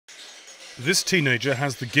This teenager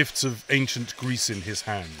has the gifts of ancient Greece in his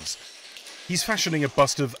hands. He's fashioning a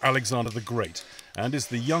bust of Alexander the Great and is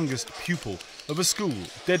the youngest pupil of a school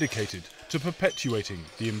dedicated to perpetuating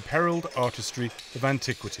the imperiled artistry of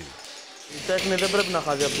antiquity.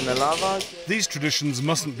 These traditions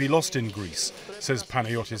mustn't be lost in Greece, says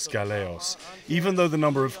Panayotis Galeos, even though the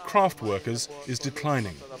number of craft workers is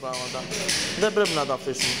declining.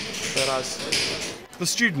 The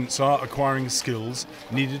students are acquiring skills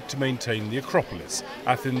needed to maintain the Acropolis,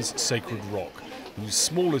 Athens' sacred rock, whose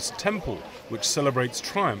smallest temple, which celebrates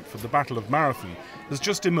triumph at the Battle of Marathon, has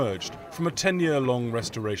just emerged from a 10-year-long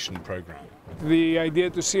restoration program. The idea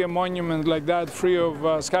to see a monument like that free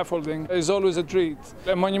of scaffolding is always a treat.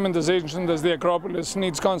 A monument as ancient as the Acropolis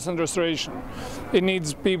needs constant restoration. It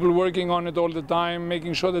needs people working on it all the time,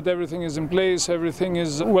 making sure that everything is in place, everything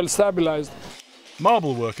is well stabilized.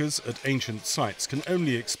 Marble workers at ancient sites can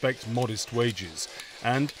only expect modest wages,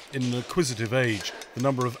 and in an acquisitive age, the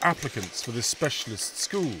number of applicants for this specialist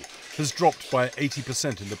school has dropped by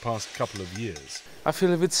 80% in the past couple of years. I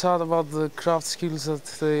feel a bit sad about the craft skills that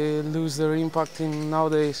they lose their impact in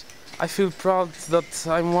nowadays. I feel proud that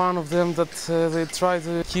I'm one of them, that they try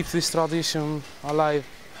to keep this tradition alive.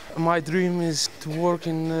 My dream is to work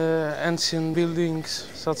in ancient buildings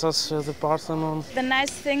such as the Parthenon. The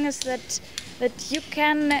nice thing is that you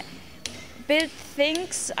can build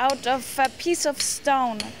things out of a piece of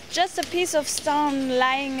stone. Just a piece of stone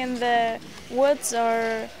lying in the woods,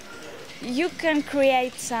 or you can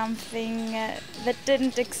create something that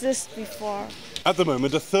didn't exist before. At the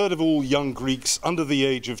moment, a third of all young Greeks under the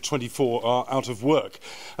age of 24 are out of work.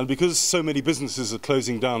 And because so many businesses are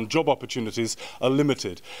closing down, job opportunities are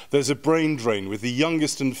limited. There's a brain drain with the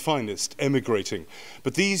youngest and finest emigrating.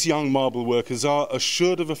 But these young marble workers are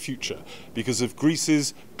assured of a future because of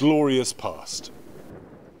Greece's glorious past.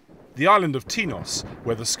 The island of Tinos,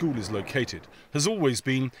 where the school is located, has always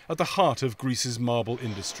been at the heart of Greece's marble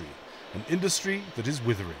industry, an industry that is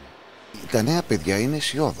withering. Τα νέα παιδιά είναι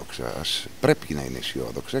αισιόδοξα, πρέπει να είναι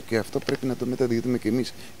αισιόδοξα και αυτό πρέπει να το μεταδίδουμε και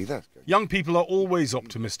εμείς οι δάσκαλοι. Young people are always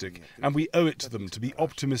optimistic, and we owe it to them to be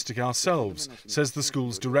optimistic ourselves, says the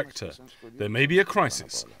school's director. There may be a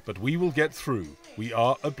crisis, but we will get through. We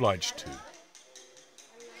are obliged to.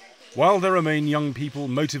 While there remain young people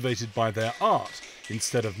motivated by their art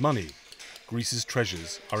instead of money, Greece's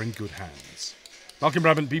treasures are in good hands. Malcolm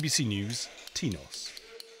Brabant, BBC News, Tinos.